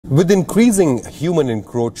With increasing human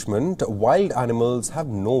encroachment, wild animals have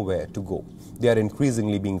nowhere to go. They are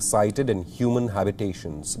increasingly being sighted in human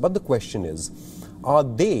habitations. But the question is, are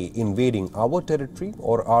they invading our territory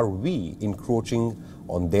or are we encroaching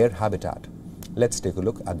on their habitat? Let's take a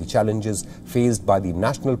look at the challenges faced by the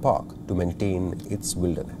national park to maintain its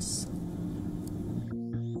wilderness.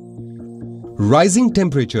 Rising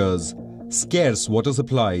temperatures, scarce water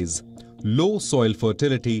supplies, low soil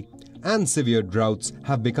fertility, and severe droughts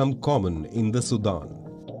have become common in the Sudan.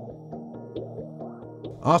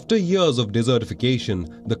 After years of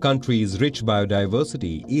desertification, the country's rich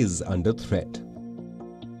biodiversity is under threat.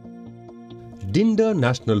 Dinder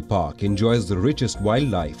National Park enjoys the richest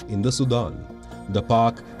wildlife in the Sudan. The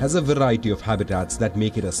park has a variety of habitats that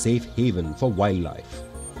make it a safe haven for wildlife.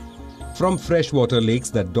 From freshwater lakes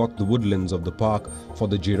that dot the woodlands of the park for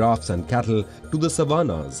the giraffes and cattle to the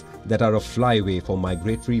savannas that are a flyway for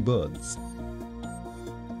migratory birds.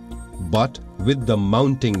 But with the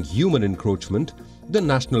mounting human encroachment, the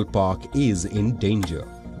national park is in danger.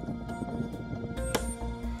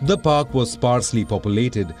 The park was sparsely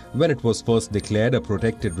populated when it was first declared a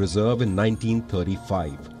protected reserve in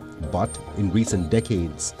 1935. But in recent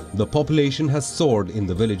decades, the population has soared in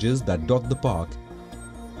the villages that dot the park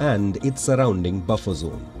and its surrounding buffer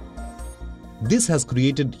zone. This has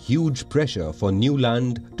created huge pressure for new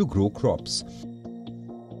land to grow crops.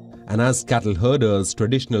 And as cattle herders'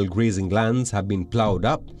 traditional grazing lands have been ploughed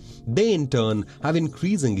up, they in turn have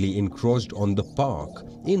increasingly encroached on the park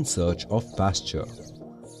in search of pasture.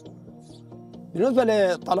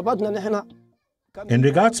 In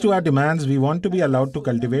regards to our demands, we want to be allowed to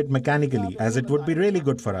cultivate mechanically, as it would be really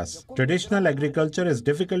good for us. Traditional agriculture is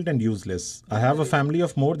difficult and useless. I have a family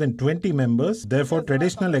of more than 20 members, therefore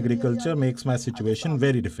traditional agriculture makes my situation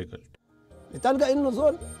very difficult.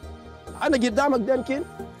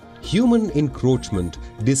 Human encroachment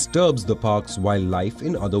disturbs the park's wildlife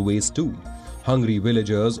in other ways too. Hungry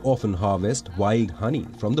villagers often harvest wild honey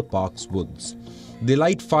from the park's woods. They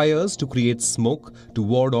light fires to create smoke to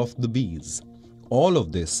ward off the bees. All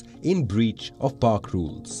of this in breach of park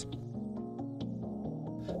rules.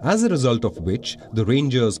 As a result of which, the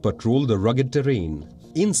rangers patrol the rugged terrain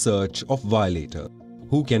in search of violators,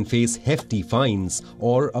 who can face hefty fines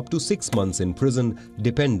or up to 6 months in prison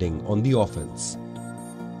depending on the offence.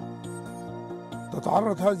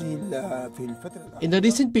 In the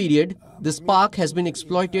recent period, this park has been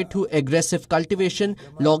exploited through aggressive cultivation,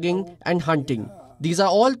 logging and hunting. These are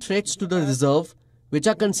all threats to the reserve, which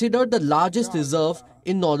are considered the largest reserve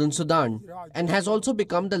in northern Sudan and has also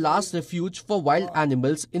become the last refuge for wild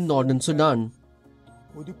animals in northern Sudan.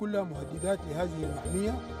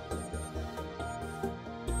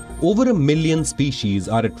 Over 1 million species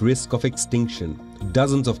are at risk of extinction.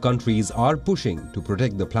 Dozens of countries are pushing to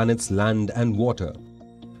protect the planet's land and water,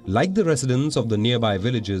 like the residents of the nearby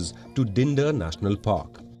villages to Dinder National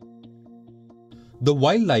Park. The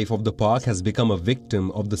wildlife of the park has become a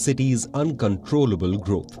victim of the city's uncontrollable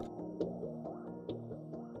growth.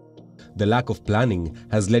 The lack of planning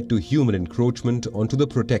has led to human encroachment onto the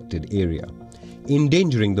protected area,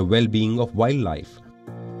 endangering the well-being of wildlife,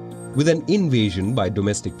 with an invasion by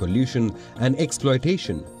domestic pollution and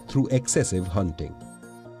exploitation through excessive hunting.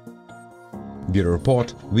 Bureau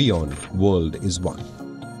Report, WION World is One.